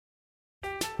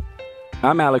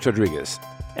I'm Alex Rodriguez.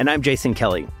 And I'm Jason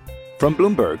Kelly. From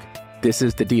Bloomberg, this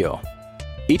is The Deal.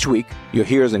 Each week, you'll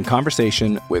hear us in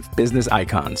conversation with business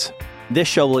icons. This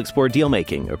show will explore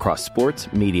deal-making across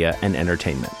sports, media, and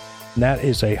entertainment. That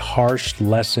is a harsh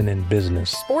lesson in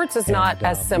business. Sports is not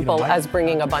as simple as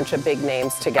bringing a bunch of big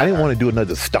names together. I didn't want to do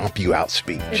another stomp you out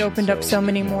speech. It opened up so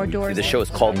many more doors. The show is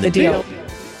called The Deal.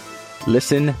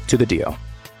 Listen to The Deal.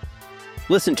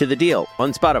 Listen to The Deal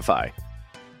on Spotify.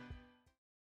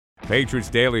 Patriots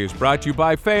Daily is brought to you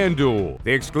by FanDuel,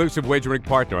 the exclusive wagering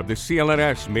partner of the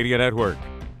CLNS Media Network.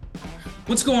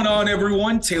 What's going on,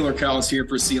 everyone? Taylor Cowles here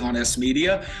for CLNS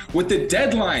Media. With the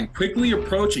deadline quickly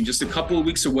approaching, just a couple of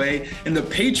weeks away, and the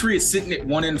Patriots sitting at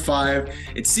 1-5,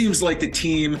 it seems like the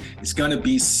team is going to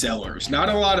be sellers. Not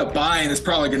a lot of buying is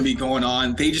probably going to be going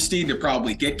on. They just need to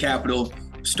probably get capital,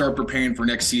 start preparing for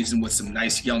next season with some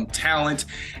nice young talent.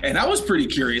 And I was pretty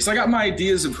curious. I got my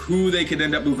ideas of who they could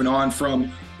end up moving on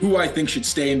from, who I think should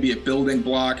stay and be a building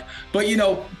block. But, you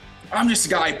know, I'm just a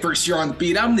guy first year on the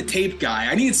beat. I'm the tape guy.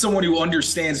 I need someone who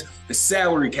understands the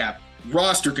salary cap,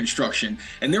 roster construction,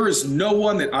 and there is no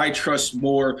one that I trust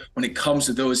more when it comes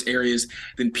to those areas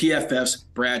than PFF's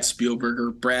Brad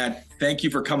Spielberger. Brad, thank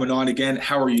you for coming on again.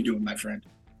 How are you doing, my friend?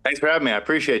 Thanks for having me. I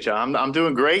appreciate you. I'm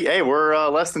doing great. Hey, we're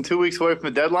less than 2 weeks away from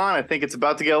the deadline. I think it's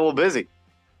about to get a little busy.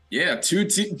 Yeah,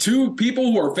 two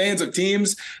people who are fans of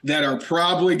teams that are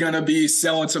probably going to be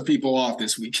selling some people off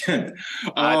this weekend.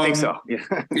 I think so.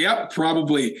 Yeah. Yep,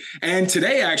 probably. And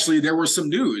today, actually, there was some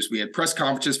news. We had press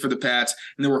conferences for the Pats,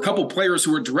 and there were a couple players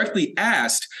who were directly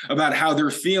asked about how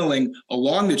they're feeling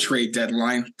along the trade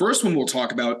deadline. First one we'll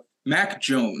talk about, Mac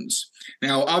Jones.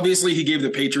 Now, obviously, he gave the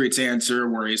Patriots answer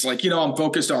where he's like, I'm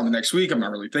focused on the next week. I'm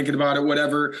not really thinking about it,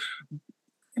 whatever.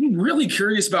 I'm really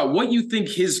curious about what you think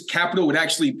his capital would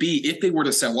actually be if they were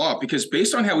to sell off, because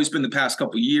based on how he's been the past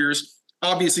couple of years,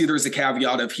 obviously there's a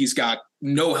caveat of he's got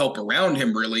no help around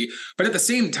him really. But at the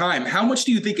same time, how much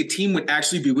do you think a team would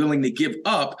actually be willing to give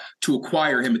up to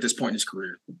acquire him at this point in his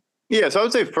career? Yeah, so I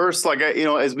would say first,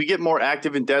 as we get more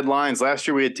active in deadlines, last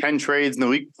year we had 10 trades in the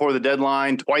week before the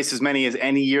deadline, twice as many as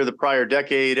any year the prior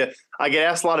decade. I get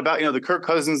asked a lot about, the Kirk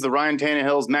Cousins, the Ryan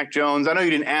Tannehills, Mac Jones. I know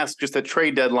you didn't ask just a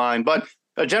trade deadline, but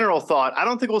a general thought, I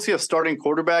don't think we'll see a starting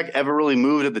quarterback ever really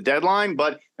moved at the deadline.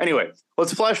 But anyway,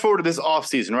 let's flash forward to this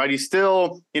offseason, right? He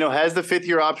still, has the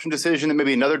fifth-year option decision that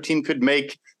maybe another team could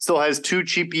make, still has 2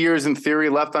 cheap years in theory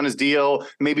left on his deal,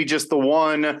 maybe just the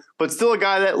one, but still a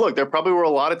guy that, look, there probably were a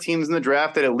lot of teams in the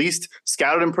draft that at least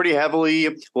scouted him pretty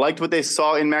heavily, liked what they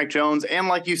saw in Mac Jones, and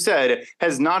like you said,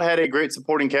 has not had a great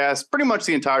supporting cast pretty much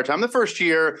the entire time. The first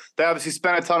year, they obviously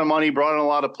spent a ton of money, brought in a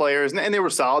lot of players, and they were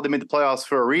solid. They made the playoffs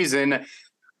for a reason.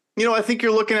 I think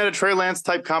you're looking at a Trey Lance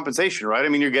type compensation, right? I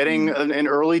mean, you're getting an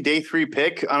early day 3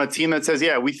 pick on a team that says,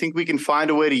 yeah, we think we can find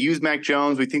a way to use Mac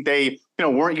Jones. We think they,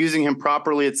 weren't using him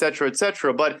properly, et cetera, et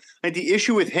cetera. But I think the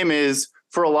issue with him is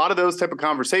for a lot of those type of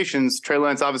conversations, Trey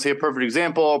Lance, obviously a perfect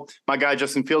example, my guy,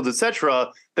 Justin Fields, et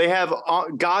cetera, they have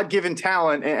God-given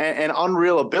talent and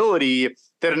unreal ability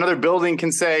that another building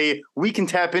can say, we can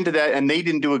tap into that and they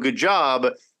didn't do a good job.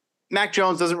 Mac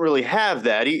Jones doesn't really have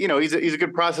that. He's a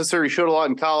good processor. He showed a lot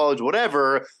in college,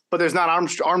 whatever, but there's not arm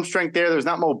strength there. There's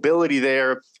not mobility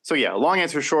there. So yeah, long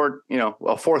answer short, a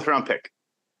 4th round pick.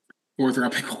 4th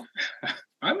round pick.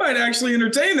 I might actually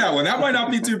entertain that one. That might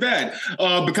not be too bad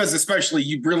because especially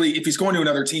if he's going to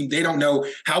another team, they don't know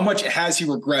how much has he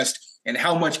regressed and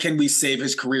how much can we save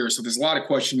his career. So there's a lot of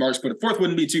question marks, but a 4th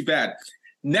wouldn't be too bad.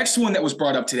 Next one that was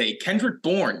brought up today, Kendrick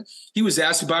Bourne. He was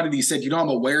asked about it. He said, I'm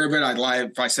aware of it. I'd lie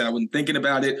if I said I wasn't thinking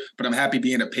about it, but I'm happy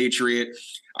being a Patriot.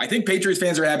 I think Patriots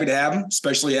fans are happy to have him,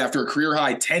 especially after a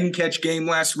career-high 10-catch game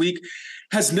last week.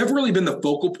 Has never really been the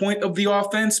focal point of the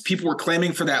offense. People were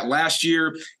claiming for that last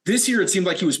year. This year, it seemed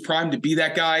like he was primed to be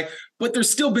that guy, but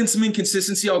there's still been some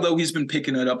inconsistency, although he's been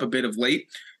picking it up a bit of late.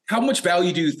 How much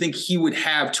value do you think he would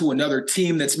have to another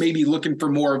team that's maybe looking for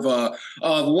more of a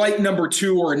light number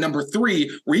 2 or a number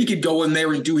 3 where he could go in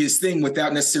there and do his thing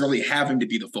without necessarily having to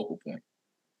be the focal point?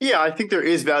 Yeah, I think there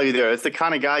is value there. It's the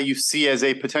kind of guy you see as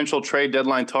a potential trade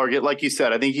deadline target. Like you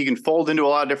said, I think he can fold into a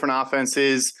lot of different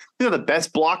offenses. The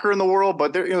best blocker in the world,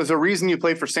 but there's a reason you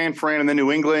play for San Fran and then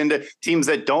New England, teams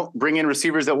that don't bring in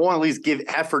receivers that won't at least give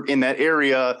effort in that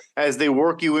area as they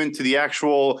work you into the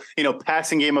actual,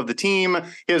 passing game of the team.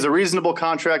 He has a reasonable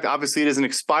contract. Obviously, it is an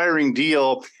expiring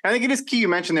deal. And I think it is key you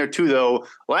mentioned there too, though.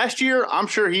 Last year, I'm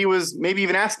sure he was maybe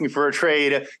even asking for a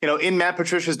trade, in Matt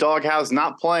Patricia's doghouse,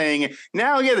 not playing.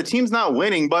 Now, yeah, the team's not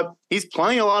winning, but he's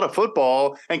playing a lot of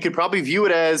football and could probably view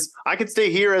it as, I could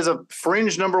stay here as a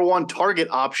fringe number one target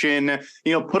option,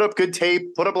 put up good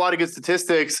tape, put up a lot of good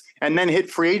statistics, and then hit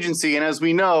free agency. And as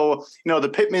we know, the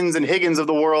Pittmans and Higgins of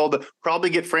the world probably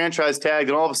get franchise tagged,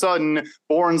 and all of a sudden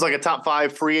Bourne's like a top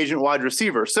 5 free agent wide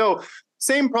receiver. So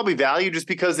same probably value, just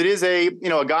because it is a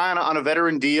guy on a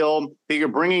veteran deal that you're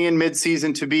bringing in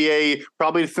midseason to be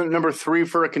probably number 3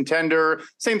 for a contender.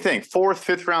 Same thing, 4th,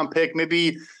 5th round pick,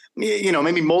 maybe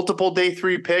multiple day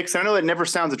 3 picks. I know that never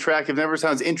sounds attractive, never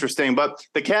sounds interesting, but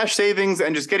the cash savings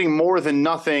and just getting more than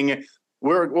nothing,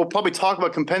 we'll probably talk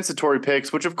about compensatory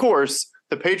picks, which of course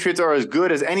the Patriots are as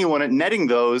good as anyone at netting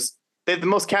those. They have the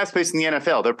most cap space in the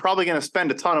NFL. They're probably going to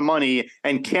spend a ton of money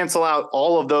and cancel out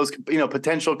all of those,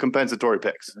 potential compensatory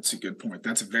picks. That's a good point.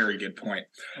 That's a very good point.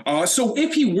 So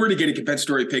if he were to get a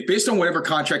compensatory pick, based on whatever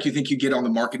contract you think you get on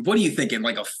the market, what are you thinking?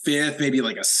 Like a 5th, maybe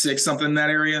like a 6th, something in that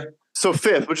area? So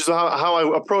 5th, which is how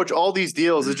I approach all these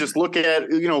deals, is just look at,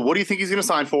 what do you think he's going to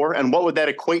sign for and what would that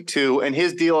equate to? And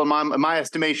his deal, in my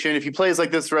estimation, if he plays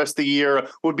like this the rest of the year,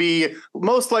 would be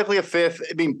most likely a 5th.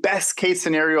 I mean, best case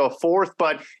scenario, a 4th,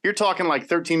 but you're talking like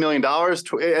 $13 million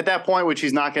at that point, which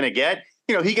he's not going to get.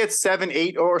 He gets 7,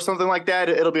 8 or something like that,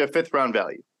 it'll be a 5th round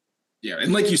value. Yeah,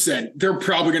 and like you said, they're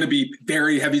probably going to be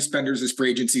very heavy spenders as free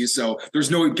agencies, so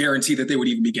there's no guarantee that they would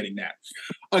even be getting that.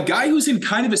 A guy who's in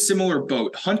kind of a similar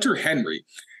boat, Hunter Henry.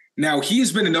 Now,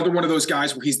 he's been another one of those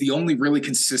guys where he's the only really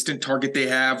consistent target they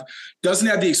have, doesn't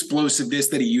have the explosiveness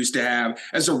that he used to have.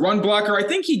 As a run blocker, I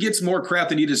think he gets more crap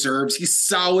than he deserves. He's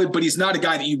solid, but he's not a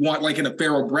guy that you want like in a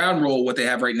Pharaoh Brown role, what they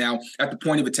have right now at the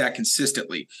point of attack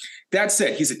consistently. That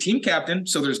said, he's a team captain,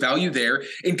 so there's value there.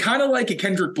 And kind of like a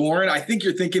Kendrick Bourne, I think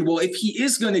you're thinking, well, if he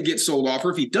is going to get sold off,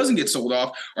 or if he doesn't get sold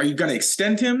off, are you going to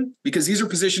extend him? Because these are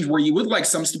positions where you would like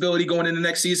some stability going into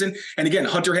next season. And again,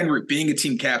 Hunter Henry being a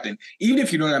team captain, even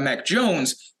if you don't have Mac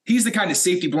Jones, he's the kind of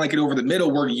safety blanket over the middle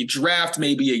where you draft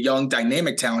maybe a young,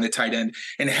 dynamic talent at tight end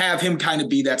and have him kind of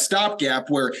be that stopgap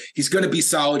where he's going to be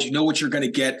solid. You know what you're going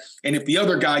to get. And if the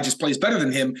other guy just plays better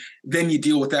than him, then you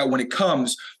deal with that when it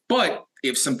comes. But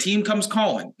if some team comes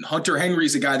calling, Hunter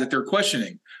Henry's a guy that they're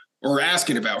questioning or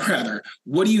asking about, rather,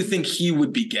 what do you think he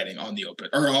would be getting on the open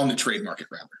or on the trade market,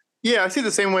 rather? Yeah, I see the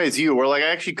same way as you, where like I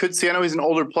actually could see, I know he's an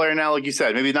older player now, like you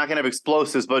said, maybe not going to have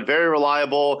explosives, but very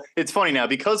reliable. It's funny now,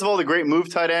 because of all the great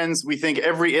move tight ends, we think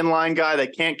every inline guy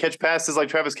that can't catch passes like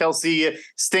Travis Kelce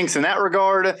stinks in that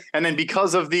regard. And then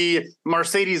because of the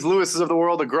Mercedes Lewis's of the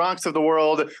world, the Gronks of the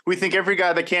world, we think every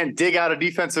guy that can't dig out a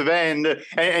defensive end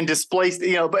and displace,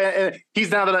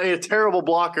 he's now a terrible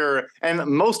blocker. And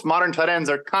most modern tight ends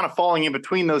are kind of falling in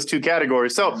between those two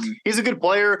categories. So he's a good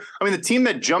player. I mean, the team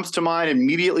that jumps to mind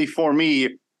immediately for me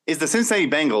is the Cincinnati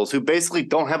Bengals, who basically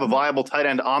don't have a viable tight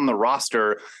end on the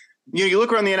roster. You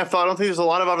look around the NFL, I don't think there's a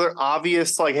lot of other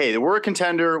obvious, like, hey, we're a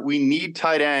contender, we need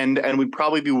tight end, and we'd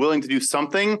probably be willing to do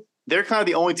something. They're kind of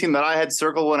the only team that I had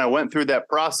circled when I went through that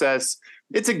process.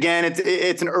 It's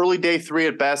an early day 3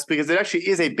 at best, because it actually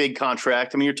is a big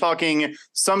contract. I mean, you're talking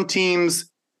some teams,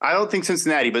 I don't think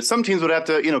Cincinnati, but some teams would have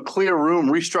to, clear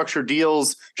room, restructure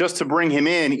deals just to bring him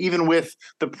in, even with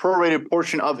the prorated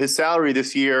portion of his salary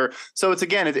this year. So it's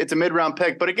a mid-round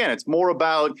pick, but again, it's more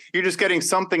about you're just getting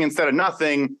something instead of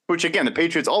nothing, which again, the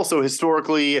Patriots also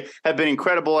historically have been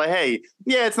incredible. Like, hey,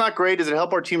 yeah, it's not great. Does it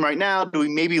help our team right now? Do we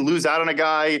maybe lose out on a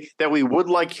guy that we would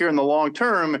like here in the long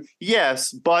term?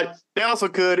 Yes, but they also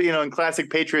could, in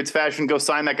classic Patriots fashion, go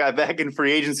sign that guy back in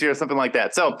free agency or something like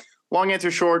that. So long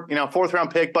answer short, 4th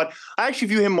round pick, but I actually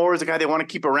view him more as a guy they want to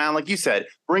keep around. Like you said,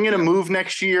 bring in a move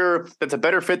next year that's a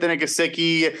better fit than a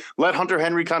Gesicki. Let Hunter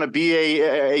Henry kind of be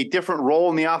a different role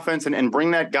in the offense and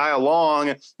bring that guy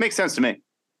along. Makes sense to me.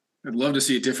 I'd love to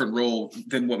see a different role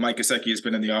than what Mike Gesicki has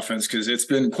been in the offense, because it's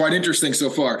been quite interesting so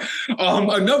far.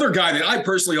 Another guy that I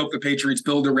personally hope the Patriots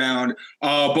build around,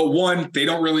 but one, they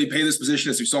don't really pay this position,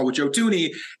 as we saw with Joe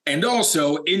Thuney, and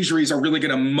also injuries are really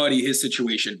going to muddy his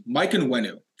situation. Mike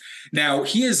Onwenu. Now,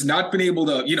 he has not been able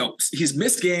to, he's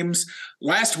missed games.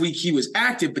 Last week, he was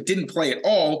active, but didn't play at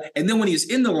all. And then when he's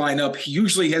in the lineup, he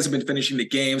usually hasn't been finishing the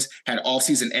games, had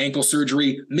off-season ankle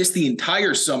surgery, missed the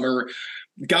entire summer.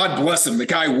 God bless him. The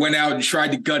guy went out and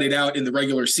tried to gut it out in the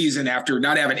regular season after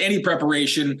not having any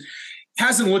preparation.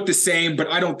 Hasn't looked the same, but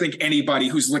I don't think anybody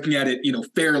who's looking at it,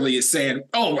 fairly is saying,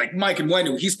 oh, like Mike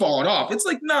Onwenu, he's fallen off. It's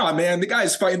like, nah, man, the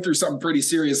guy's fighting through something pretty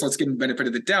serious. Let's give him the benefit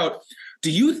of the doubt.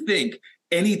 Do you think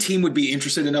any team would be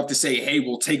interested enough to say, hey,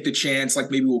 we'll take the chance, like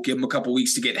maybe we'll give him a couple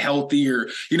weeks to get healthy or,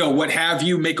 what have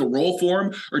you, make a role for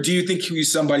him? Or do you think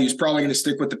he's somebody who's probably going to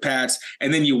stick with the Pats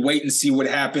and then you wait and see what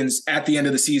happens at the end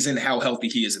of the season, how healthy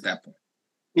he is at that point?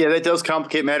 Yeah, that does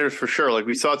complicate matters for sure. Like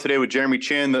we saw today with Jeremy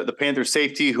Chin, the Panthers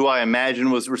safety, who I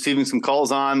imagine was receiving some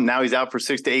calls on. Now he's out for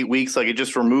 6 to 8 weeks. Like it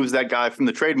just removes that guy from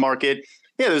the trade market.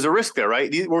 Yeah, there's a risk there,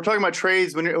 right? We're talking about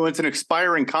trades when it's an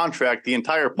expiring contract. The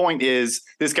entire point is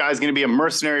this guy's going to be a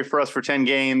mercenary for us for 10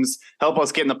 games, help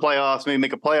us get in the playoffs, maybe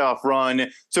make a playoff run.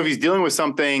 So if he's dealing with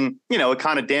something, it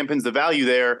kind of dampens the value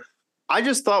there. I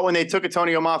just thought when they took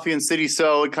Antonio Mafia and City,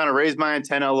 so it kind of raised my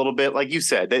antenna a little bit. Like you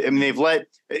said, they've let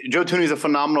Joe Thuney's a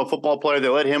phenomenal football player. They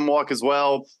let him walk as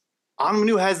well.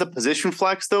 Onwenu has the position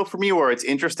flex, though, for me, where it's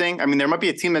interesting. I mean, there might be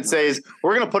a team that says,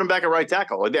 we're going to put him back at right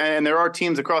tackle. And there are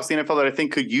teams across the NFL that I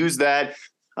think could use that.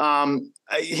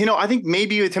 I think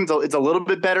maybe it's a little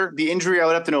bit better. The injury I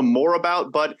would have to know more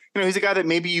about. But, he's a guy that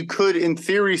maybe you could, in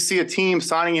theory, see a team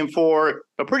signing him for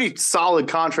a pretty solid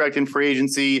contract in free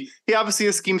agency. He obviously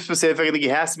is scheme specific. I think he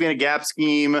has to be in a gap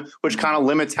scheme, which kind of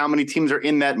limits how many teams are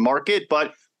in that market.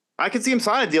 But I could see him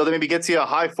sign a deal that maybe gets you a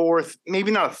high fourth, maybe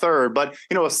not a third, but,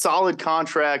 a solid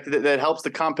contract that helps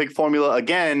the comp pick formula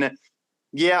again.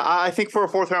 Yeah, I think for a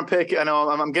fourth round pick, I know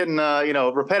I'm getting,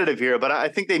 repetitive here, but I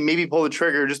think they maybe pull the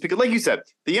trigger just because, like you said,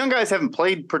 the young guys haven't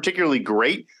played particularly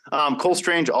great. Cole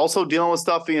Strange also dealing with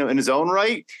stuff, in his own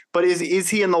right. But is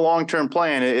he in the long-term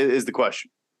plan is the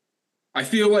question. I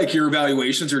feel like your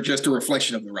evaluations are just a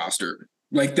reflection of the roster.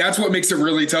 Like, that's what makes it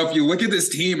really tough. You look at this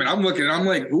team, and I'm like,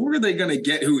 who are they going to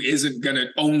get who isn't going to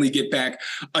only get back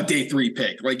a day 3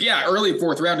 pick? Like, yeah, early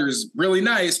fourth rounder is really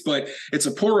nice, but it's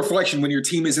a poor reflection when your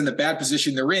team is in the bad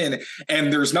position they're in.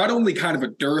 And there's not only kind of a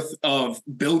dearth of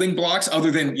building blocks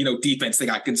other than, defense. They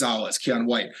got Gonzalez, Keon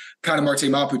White, kind of Marte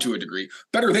Mapu to a degree.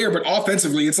 Better there, but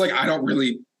offensively, it's like, I don't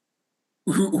really –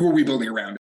 who are we building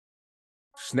around?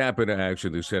 Snap into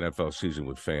action this NFL season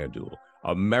with FanDuel,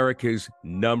 America's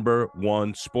 #1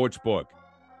 sportsbook.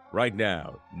 Right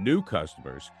now, new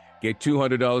customers get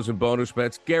 $200 in bonus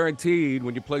bets guaranteed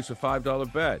when you place a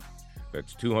 $5 bet.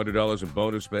 That's $200 in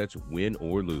bonus bets, win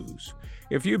or lose.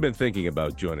 If you've been thinking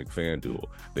about joining FanDuel,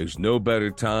 there's no better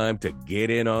time to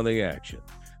get in on the action.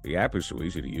 The app is so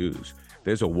easy to use.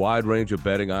 There's a wide range of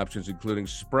betting options, including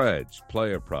spreads,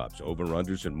 player props,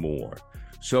 over-unders, and more.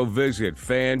 So visit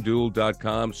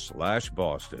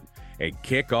FanDuel.com/Boston and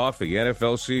kick off the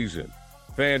NFL season.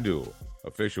 FanDuel,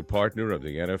 official partner of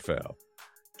the NFL.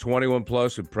 21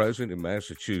 plus and present in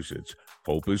Massachusetts.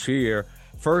 Hope is here.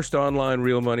 First online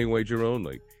real money wager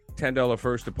only. $10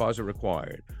 first deposit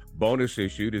required. Bonus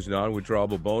issued is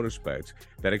non-withdrawable bonus bets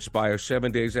that expire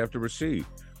 7 days after receipt.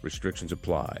 Restrictions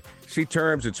apply. See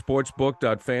terms at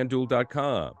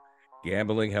sportsbook.fanduel.com.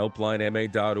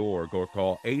 GamblingHelplineMA.org or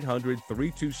call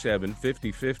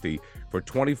 800-327-5050 for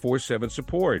 24/7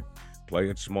 support. Play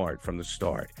it smart from the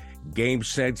start.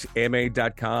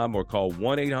 GameSenseMA.com or call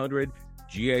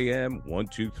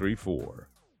 1-800-GAM-1234.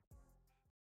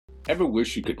 Ever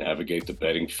wish you could navigate the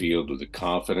betting field with the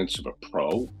confidence of a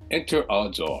pro? Enter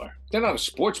Odds Are. They're not a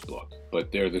sports book,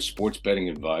 but they're the sports betting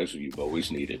advisor you've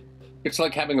always needed. It's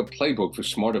like having a playbook for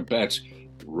smarter bets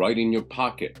right in your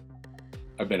pocket.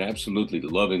 I've been absolutely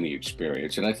loving the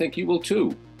experience, and I think you will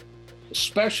too,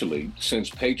 especially since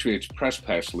Patriots Press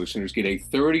Pass listeners get a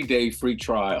 30-day free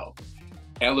trial.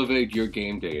 Elevate your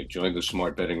game day and join the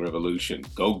smart betting revolution.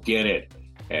 Go get it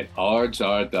at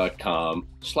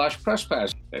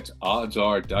oddsr.com/presspass. That's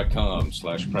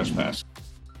oddsr.com/presspass.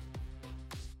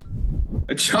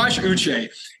 Josh Uche,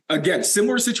 again,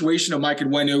 similar situation of Mike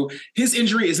Onwenu. His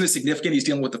injury isn't as significant. He's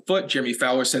dealing with the foot. Jeremy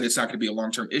Fowler said it's not going to be a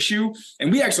long-term issue.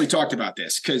 And we actually talked about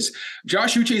this because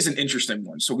Josh Uche is an interesting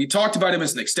one. So we talked about him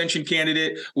as an extension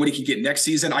candidate, what he could get next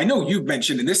season. I know you've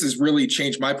mentioned, and this has really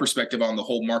changed my perspective on the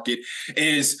whole market,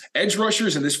 is edge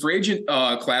rushers in this free agent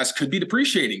class could be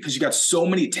depreciating because you got so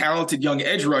many talented young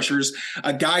edge rushers.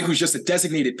 A guy who's just a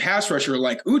designated pass rusher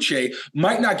like Uche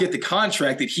might not get the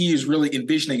contract that he is really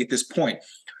envisioning at this point.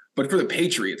 But for the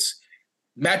Patriots,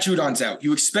 Matt Judon's out.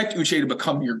 You expect Uche to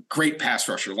become your great pass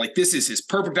rusher. Like, this is his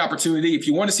perfect opportunity. If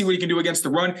you want to see what he can do against the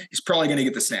run, he's probably going to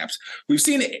get the snaps. We've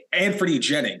seen Anthony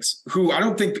Jennings, who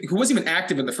wasn't even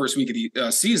active in the first week of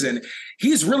the season.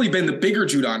 He's really been the bigger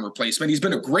Judon replacement. He's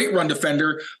been a great run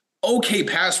defender, okay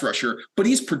pass rusher, but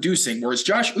he's producing. Whereas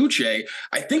Josh Uche,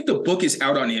 I think the book is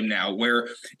out on him now, where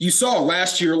you saw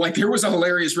last year, like, there was a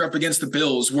hilarious rep against the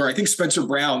Bills where I think Spencer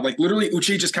Brown, like, literally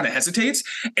Uche just kind of hesitates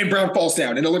and Brown falls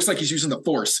down and it looks like he's using the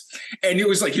force. And it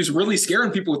was like he was really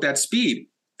scaring people with that speed.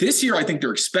 This year, I think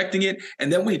they're expecting it.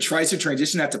 And then when he tries to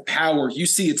transition that to power, you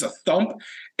see it's a thump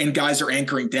and guys are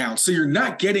anchoring down. So you're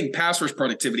not getting pass rush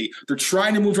productivity. They're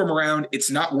trying to move him around. It's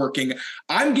not working.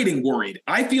 I'm getting worried.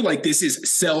 I feel like this is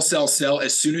sell, sell, sell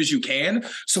as soon as you can,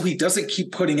 so he doesn't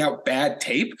keep putting out bad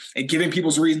tape and giving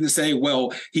people's reason to say,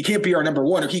 well, he can't be our number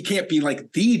one, or he can't be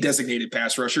like the designated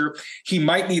pass rusher. He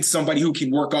might need somebody who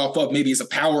can work off of maybe as a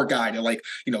power guy to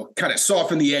kind of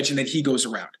soften the edge, and then he goes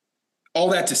around. All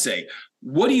that to say,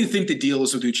 what do you think the deal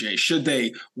is with Uche? Should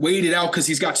they wait it out because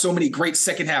he's got so many great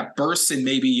second half bursts and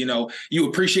maybe, you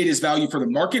appreciate his value for the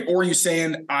market? Or are you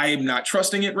saying, I'm not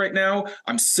trusting it right now,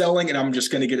 I'm selling and I'm just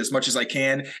going to get as much as I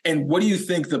can? And what do you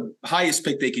think the highest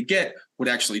pick they could get would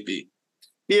actually be?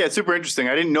 Yeah, it's super interesting.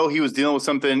 I didn't know he was dealing with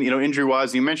something, injury-wise,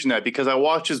 and you mentioned that because I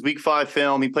watched his Week 5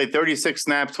 film. He played 36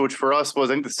 snaps, which for us was,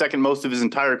 I think, the second most of his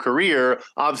entire career.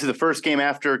 Obviously, the first game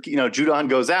after, Judon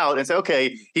goes out and say,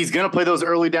 okay, he's going to play those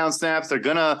early down snaps. They're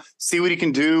going to see what he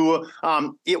can do.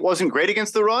 It wasn't great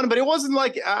against the run, but it wasn't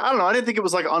like, I don't know, I didn't think it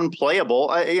was like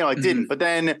unplayable. It didn't. But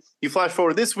then you flash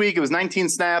forward this week, it was 19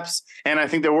 snaps, and I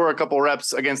think there were a couple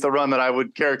reps against the run that I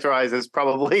would characterize as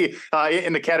probably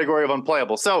in the category of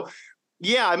unplayable. So,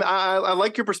 yeah, I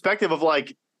like your perspective of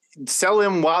like sell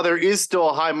him while there is still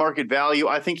a high market value.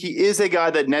 I think he is a guy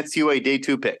that nets you a day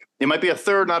 2 pick. It might be a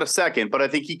third, not a second, but I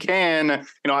think he can.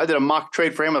 I did a mock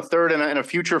trade for him, a third and a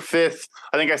future fifth.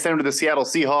 I think I sent him to the Seattle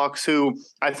Seahawks, who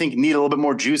I think need a little bit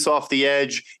more juice off the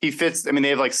edge. He fits. I mean, they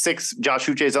have like 6 Josh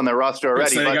Uches on their roster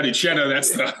already. They got Uchenna.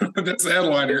 That's the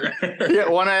headliner. Yeah,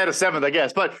 one I had a 7th, I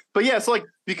guess. But yeah, it's like,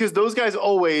 because those guys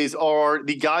always are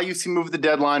the guy you see move at the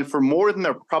deadline for more than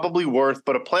they're probably worth.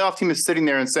 But a playoff team is sitting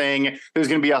there and saying there's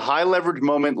going to be a high leverage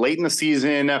moment late in the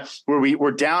season where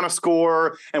we're down a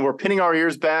score and we're pinning our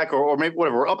ears back, or maybe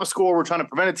whatever, we're up a score. We're trying to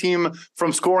prevent a team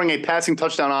from scoring a passing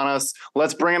touchdown on us.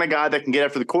 Let's bring in a guy that can get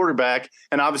after the quarterback.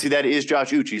 And obviously that is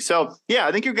Josh Uche. So yeah,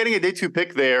 I think you're getting a day 2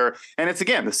 pick there. And it's,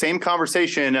 again, the same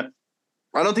conversation.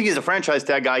 I don't think he's a franchise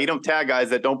tag guy. You don't tag guys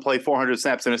that don't play 400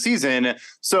 snaps in a season.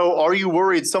 So are you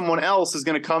worried someone else is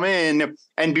going to come in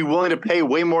and be willing to pay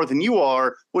way more than you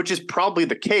are, which is probably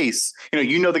the case?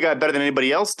 You know the guy better than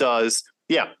anybody else does.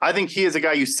 Yeah, I think he is a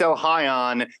guy you sell high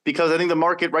on because I think the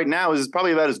market right now is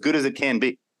probably about as good as it can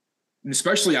be. And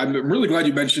especially, I'm really glad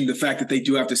you mentioned the fact that they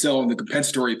do have to sell, and the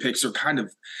compensatory picks are kind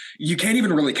of, you can't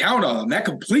even really count on them. That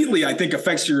completely, I think,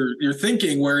 affects your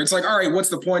thinking, where it's like, all right, what's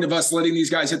the point of us letting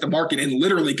these guys hit the market and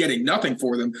literally getting nothing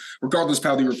for them, regardless of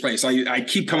how they replace? I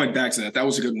keep coming back to that. That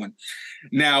was a good one.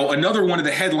 Now, another one of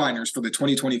the headliners for the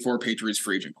 2024 Patriots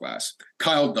free agent class,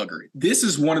 Kyle Duggar. This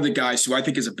is one of the guys who I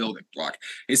think is a building block.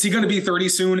 Is he going to be 30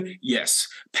 soon? Yes.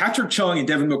 Patrick Chung and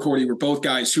Devin McCourty were both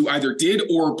guys who either did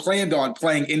or planned on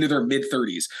playing into their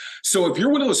mid-30s. So if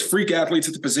you're one of those freak athletes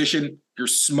at the position, you're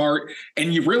smart,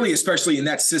 and you really, especially in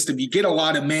that system, you get a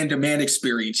lot of man-to-man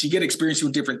experience. You get experience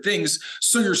with different things,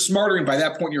 so you're smarter, and by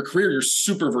that point in your career, you're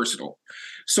super versatile.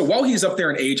 So while he's up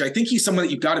there in age, I think he's someone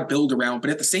that you've got to build around. But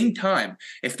at the same time,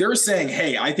 if they're saying,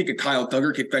 hey, I think a Kyle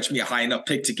Duggar could fetch me a high enough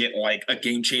pick to get like a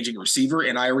game-changing receiver,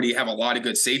 and I already have a lot of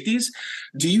good safeties,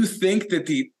 do you think that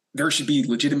there should be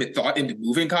legitimate thought into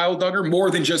moving Kyle Duggar more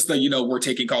than just we're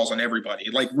taking calls on everybody,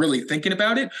 like really thinking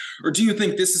about it? Or do you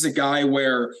think this is a guy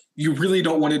where you really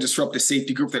don't want to disrupt the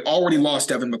safety group that already lost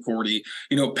Devin McCourty?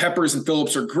 Peppers and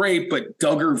Phillips are great, but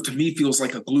Duggar to me feels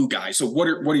like a glue guy. So what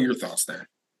are your thoughts there?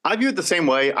 I view it the same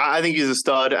way. I think he's a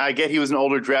stud. I get he was an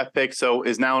older draft pick, so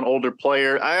is now an older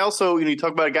player. I also, you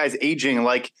talk about guys aging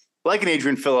like an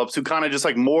Adrian Phillips, who kind of just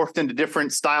like morphed into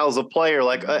different styles of player,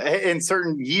 like in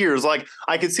certain years. Like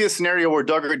I could see a scenario where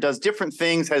Duggar does different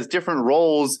things, has different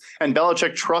roles, and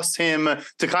Belichick trusts him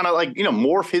to kind of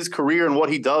morph his career and what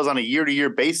he does on a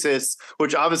year-to-year basis,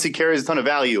 which obviously carries a ton of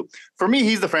value. For me,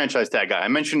 he's the franchise tag guy. I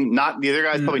mentioned not the other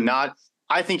guys, probably not.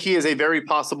 I think he is a very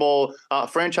possible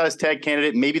franchise tag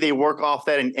candidate. Maybe they work off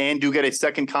that and do get a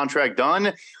second contract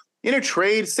done. In a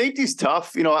trade, safety's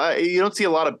tough. You don't see a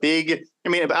lot of big. I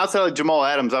mean, outside of Jamal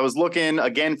Adams, I was looking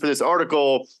again for this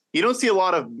article. You don't see a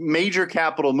lot of major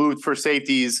capital moved for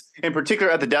safeties, in particular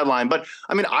at the deadline. But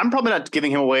I mean, I'm probably not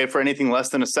giving him away for anything less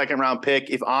than a second-round pick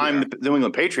if I'm the New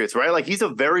England Patriots, right? Like he's a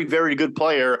very, very good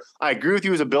player. I agree with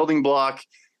you as a building block.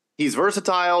 He's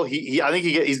versatile. I think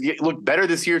he's looked better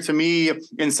this year to me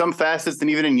in some facets than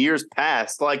even in years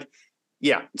past.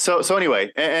 Yeah. So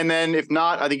anyway, and then if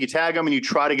not, I think you tag him and you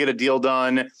try to get a deal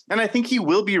done. And I think he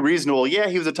will be reasonable. Yeah,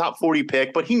 he was a top 40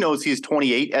 pick, but he knows he's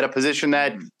 28 at a position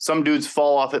that some dudes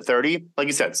fall off at 30. Like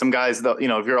you said, some guys, if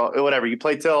you're whatever, you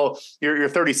play till you're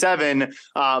 37.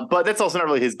 But that's also not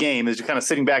really his game, is just kind of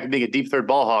sitting back and being a deep third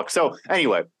ball hawk. So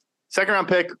anyway, second round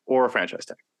pick or a franchise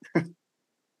tag.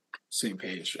 Same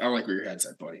page. I like where your head's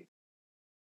at, buddy.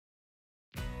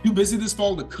 Too busy this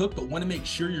fall to cook, but want to make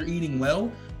sure you're eating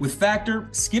well? With Factor,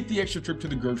 skip the extra trip to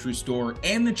the grocery store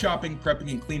and the chopping,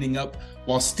 prepping, and cleaning up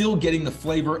while still getting the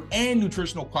flavor and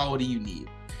nutritional quality you need.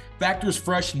 Factor's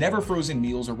fresh, never frozen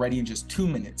meals are ready in just 2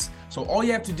 minutes, so all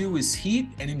you have to do is heat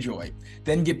and enjoy,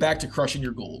 then get back to crushing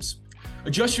your goals.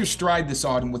 Adjust your stride this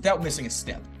autumn without missing a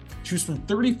step. Choose from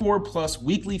 34 plus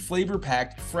weekly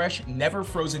flavor-packed, fresh, never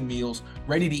frozen meals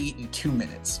ready to eat in 2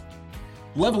 minutes.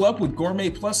 Level up with Gourmet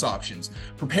Plus options,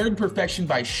 prepared perfection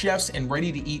by chefs and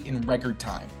ready to eat in record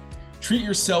time. Treat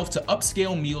yourself to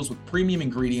upscale meals with premium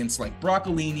ingredients like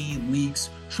broccolini, leeks,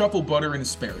 truffle butter, and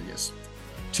asparagus.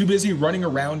 Too busy running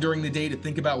around during the day to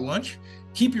think about lunch?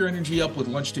 Keep your energy up with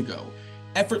Lunch to Go.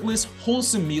 Effortless,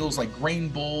 wholesome meals like grain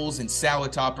bowls and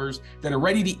salad toppers that are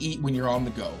ready to eat when you're on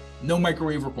the go. No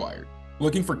microwave required.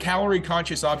 Looking for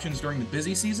calorie-conscious options during the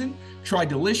busy season? Try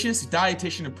delicious,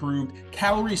 dietitian-approved,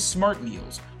 calorie-smart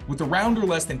meals with around or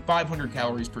less than 500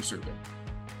 calories per serving.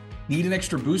 Need an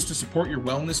extra boost to support your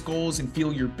wellness goals and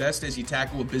feel your best as you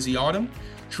tackle a busy autumn?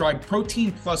 Try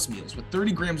Protein Plus meals with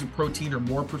 30 grams of protein or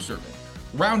more per serving.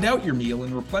 Round out your meal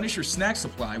and replenish your snack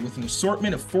supply with an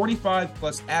assortment of 45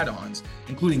 plus add-ons,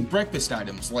 including breakfast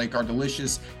items like our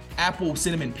delicious apple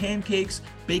cinnamon pancakes,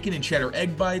 bacon and cheddar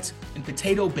egg bites, and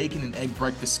potato, bacon, and egg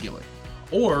breakfast skillet.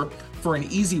 Or, for an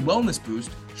easy wellness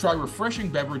boost, try refreshing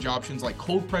beverage options like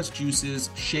cold-pressed juices,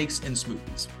 shakes, and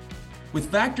smoothies.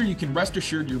 With Factor, you can rest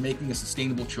assured you're making a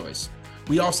sustainable choice.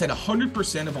 We offset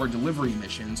 100% of our delivery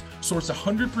emissions, source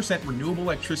 100% renewable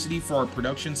electricity for our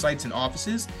production sites and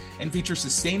offices, and feature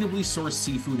sustainably sourced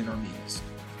seafood in our meals.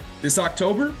 This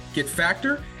October, get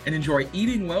Factor and enjoy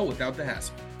eating well without the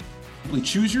hassle. Simply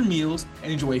choose your meals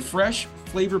and enjoy fresh,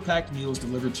 flavor-packed meals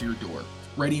delivered to your door.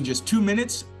 Ready in just 2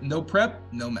 minutes, no prep,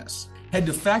 no mess. Head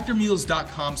to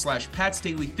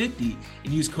factormeals.com/PatsDaily50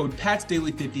 and use code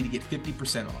PatsDaily50 to get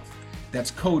 50% off. That's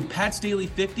code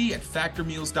PatsDaily50 at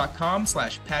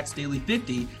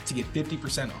factormeals.com/PatsDaily50 to get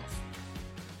 50% off.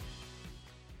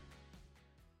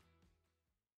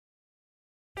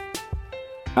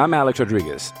 I'm Alex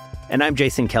Rodriguez. And I'm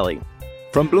Jason Kelly.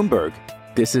 From Bloomberg,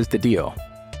 this is The Deal.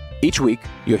 Each week,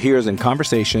 you'll hear us in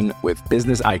conversation with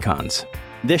business icons.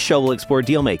 This show will explore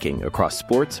deal-making across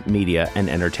sports, media, and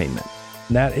entertainment.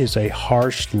 That is a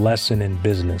harsh lesson in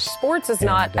business. Sports is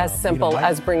not as simple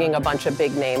as bringing a bunch of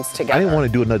big names together. I didn't want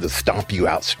to do another stomp you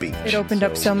out speech. It opened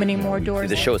up so many more doors.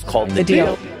 The show is called The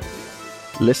Deal.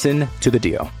 Listen to The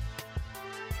Deal.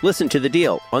 Listen to The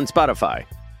Deal on Spotify.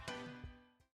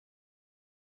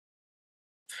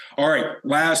 All right,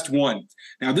 last one.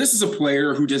 Now, this is a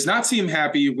player who does not seem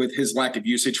happy with his lack of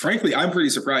usage. Frankly, I'm pretty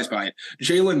surprised by it.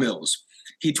 Jalen Mills.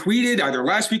 He tweeted either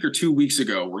last week or 2 weeks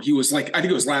ago where he was like, I think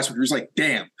it was last week, he was like,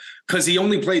 damn, because he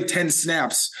only played 10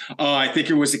 snaps. I think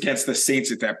it was against the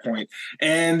Saints at that point.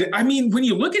 And I mean, when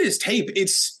you look at his tape,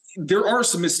 there are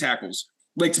some missed tackles.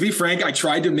 Like, to be frank, I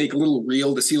tried to make a little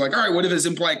reel to see like, all right, what have his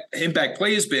impact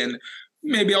play has been?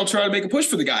 Maybe I'll try to make a push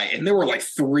for the guy. And there were like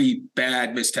 3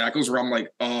 bad missed tackles where I'm like,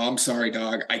 oh, I'm sorry,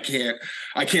 dog. I can't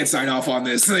sign off on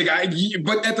this.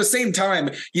 But at the same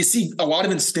time, you see a lot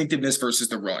of instinctiveness versus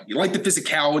the run. You like the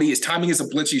physicality. His timing as a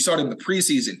blitzer. You saw it in the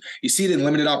preseason. You see it in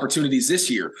limited opportunities this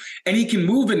year. And he can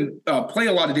move and play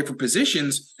a lot of different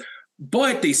positions.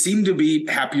 But they seem to be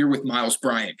happier with Miles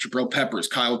Bryant, Jabril Peppers,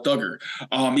 Kyle Duggar.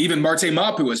 Even Marte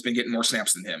Mapu has been getting more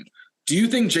snaps than him. Do you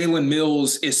think Jalen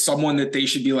Mills is someone that they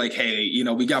should be like, hey,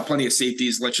 we got plenty of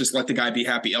safeties. Let's just let the guy be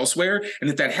happy elsewhere? And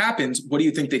if that happens, what do you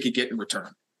think they could get in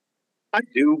return? I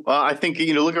do. I think,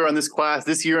 look around this class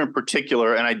this year in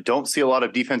particular, and I don't see a lot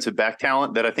of defensive back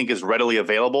talent that I think is readily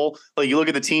available. Like, you look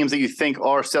at the teams that you think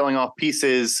are selling off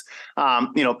pieces,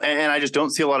 and I just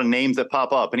don't see a lot of names that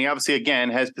pop up. And he obviously,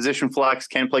 again, has position flex,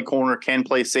 can play corner, can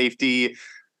play safety.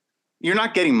 You're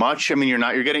not getting much. I mean,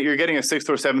 you're getting a 6th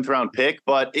or 7th round pick,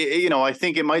 but I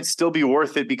think it might still be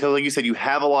worth it because, like you said, you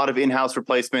have a lot of in-house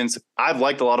replacements. I've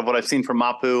liked a lot of what I've seen from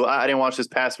Mapu. I didn't watch this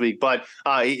past week, but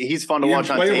he's fun to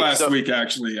watch on tape. He didn't play last week,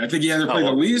 actually. I think he either played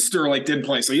the least or didn't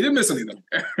play, so you didn't miss anything.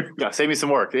 Yeah, save me some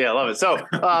work. Yeah, I love it. So,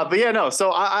 but yeah, no.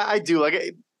 So I do like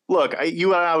it. Look,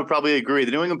 you and I would probably agree. The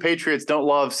New England Patriots don't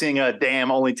love seeing a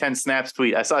damn only 10 snaps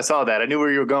tweet. I saw that. I knew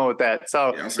where you were going with that.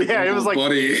 So, yeah, it was like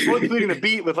tweeting the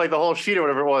beat with like the whole sheet or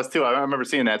whatever it was, too. I remember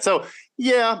seeing that. So,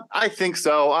 yeah, I think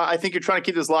so. I think you're trying to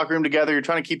keep this locker room together. You're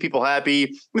trying to keep people happy. I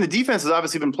mean, the defense has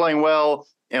obviously been playing well,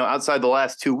 outside the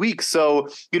last 2 weeks. So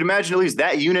you'd imagine at least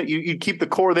that unit, you'd keep the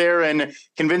core there and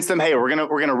convince them, hey, we're gonna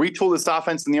retool this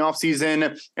offense in the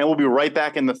offseason, and we'll be right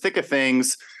back in the thick of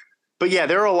things. But yeah,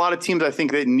 there are a lot of teams I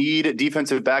think that need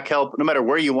defensive back help, no matter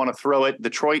where you want to throw it.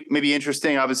 Detroit may be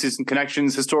interesting. Obviously, some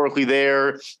connections historically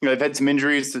there. They've had some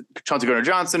injuries to Chauncey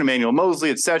Gardner-Johnson, Emmanuel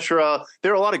Mosley, etc.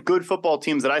 There are a lot of good football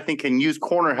teams that I think can use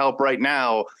corner help right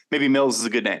now. Maybe Mills is a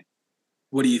good name.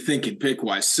 What are you thinking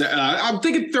pick-wise? I'm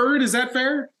thinking third. Is that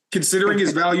fair? Considering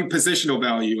his positional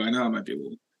value. I know it might be a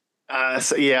little.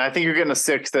 So yeah, I think you're getting a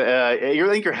sixth. I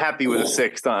think you're happy with a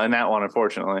sixth on that one,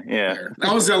 unfortunately. Yeah.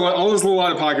 I was a little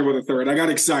out of pocket with a third. I got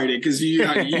excited because you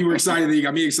were excited that you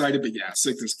got me excited, but yeah,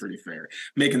 sixth is pretty fair.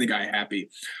 Making the guy happy.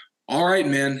 All right,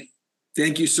 man.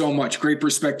 Thank you so much. Great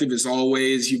perspective as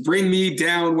always. You bring me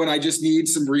down when I just need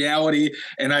some reality,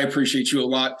 and I appreciate you a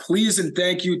lot. Please and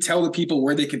thank you. Tell the people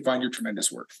where they can find your tremendous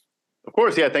work. Of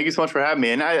course, yeah. Thank you so much for having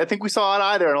me. And I think we saw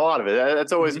eye there in a lot of it.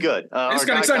 That's always good. I just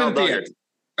got excited at the end.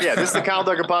 Yeah, this is the Kyle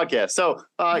Duggar podcast. So,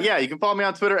 you can follow me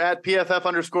on Twitter at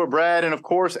PFF_Brad and, of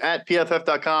course, at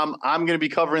PFF.com. I'm going to be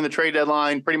covering the trade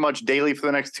deadline pretty much daily for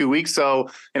the next 2 weeks. So,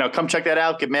 come check that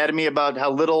out. Get mad at me about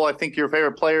how little I think your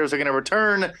favorite players are going to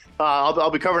return.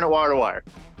 I'll be covering it wire to wire.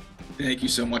 Thank you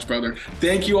so much, brother.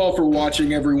 Thank you all for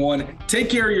watching, everyone. Take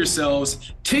care of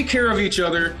yourselves. Take care of each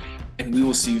other. And we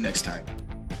will see you next time.